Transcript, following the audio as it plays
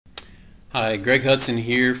Hi, Greg Hudson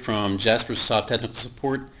here from Jaspersoft Technical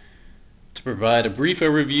Support to provide a brief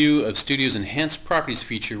overview of Studio's Enhanced Properties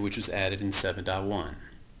feature, which was added in 7.1.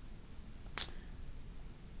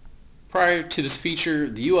 Prior to this feature,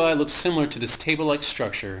 the UI looked similar to this table-like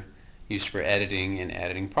structure used for editing and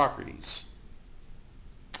adding properties.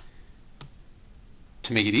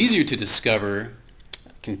 To make it easier to discover,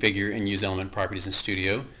 configure, and use element properties in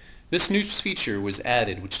Studio, this new feature was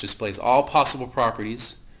added, which displays all possible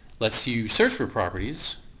properties, lets you search for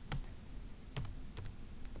properties,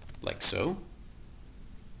 like so.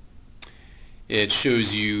 It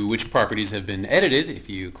shows you which properties have been edited if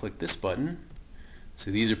you click this button.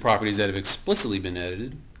 So these are properties that have explicitly been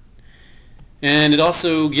edited. And it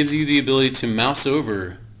also gives you the ability to mouse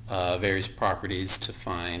over various properties to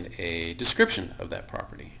find a description of that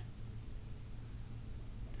property.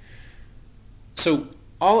 So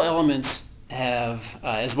all elements have,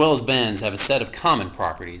 as well as bands, have a set of common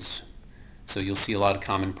properties. So you'll see a lot of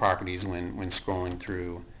common properties when scrolling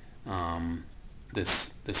through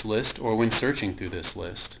this list or when searching through this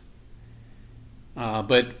list.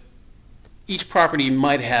 But each property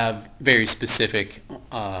might have very specific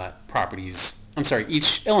properties. I'm sorry,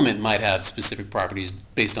 each element might have specific properties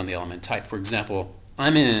based on the element type. For example,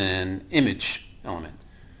 I'm in an image element.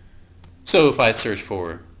 So if I search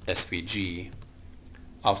for SVG,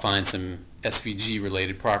 I'll find some SVG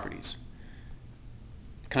related properties.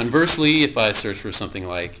 Conversely, if I search for something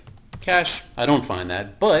like cache, I don't find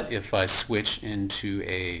that, but if I switch into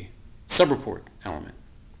a subreport element,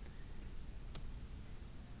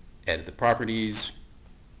 edit the properties,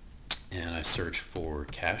 and I search for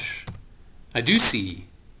cache, I do see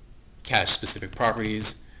cache specific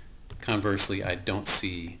properties. Conversely, I don't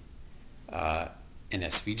see an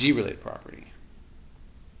SVG related property.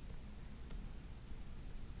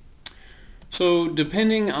 So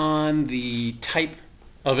depending on the type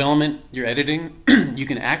of element you're editing, you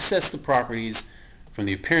can access the properties from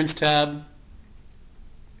the Appearance tab,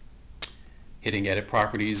 hitting Edit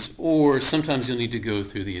Properties, or sometimes you'll need to go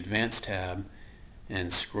through the Advanced tab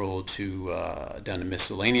and scroll down to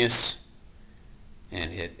Miscellaneous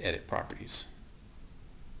and hit Edit Properties.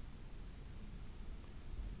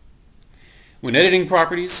 When editing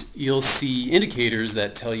properties, you'll see indicators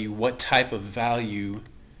that tell you what type of value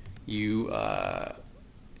you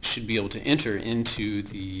should be able to enter into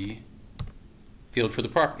the field for the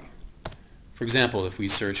property. For example, if we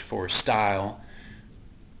search for style,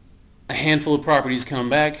 a handful of properties come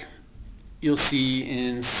back. You'll see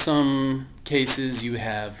in some cases you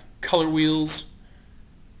have color wheels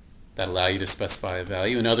that allow you to specify a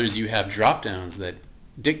value. In others you have drop-downs that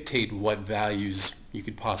dictate what values you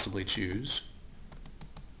could possibly choose.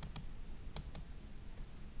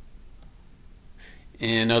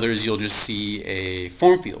 In others, you'll just see a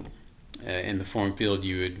form field. In the form field,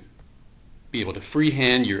 you would be able to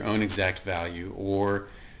freehand your own exact value or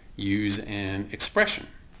use an expression.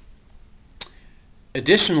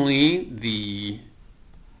 Additionally, the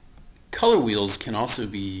color wheels can also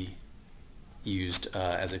be used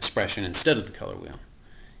as expression instead of the color wheel.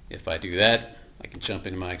 If I do that, I can jump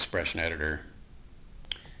into my expression editor.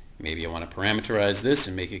 Maybe I want to parameterize this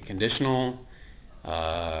and make it conditional.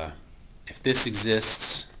 If this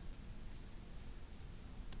exists,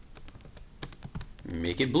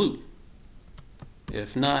 make it blue.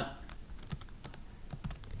 If not,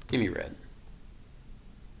 give me red.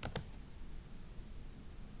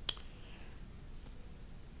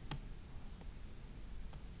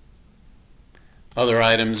 Other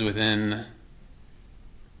items within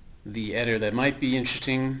the editor that might be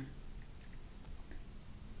interesting: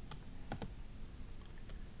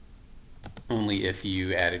 only if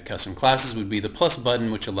you added custom classes would be the plus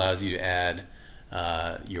button, which allows you to add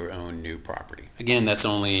your own new property. Again, that's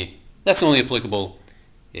only applicable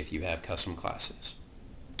if you have custom classes.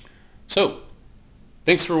 So,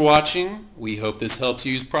 thanks for watching. We hope this helps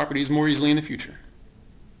you use properties more easily in the future.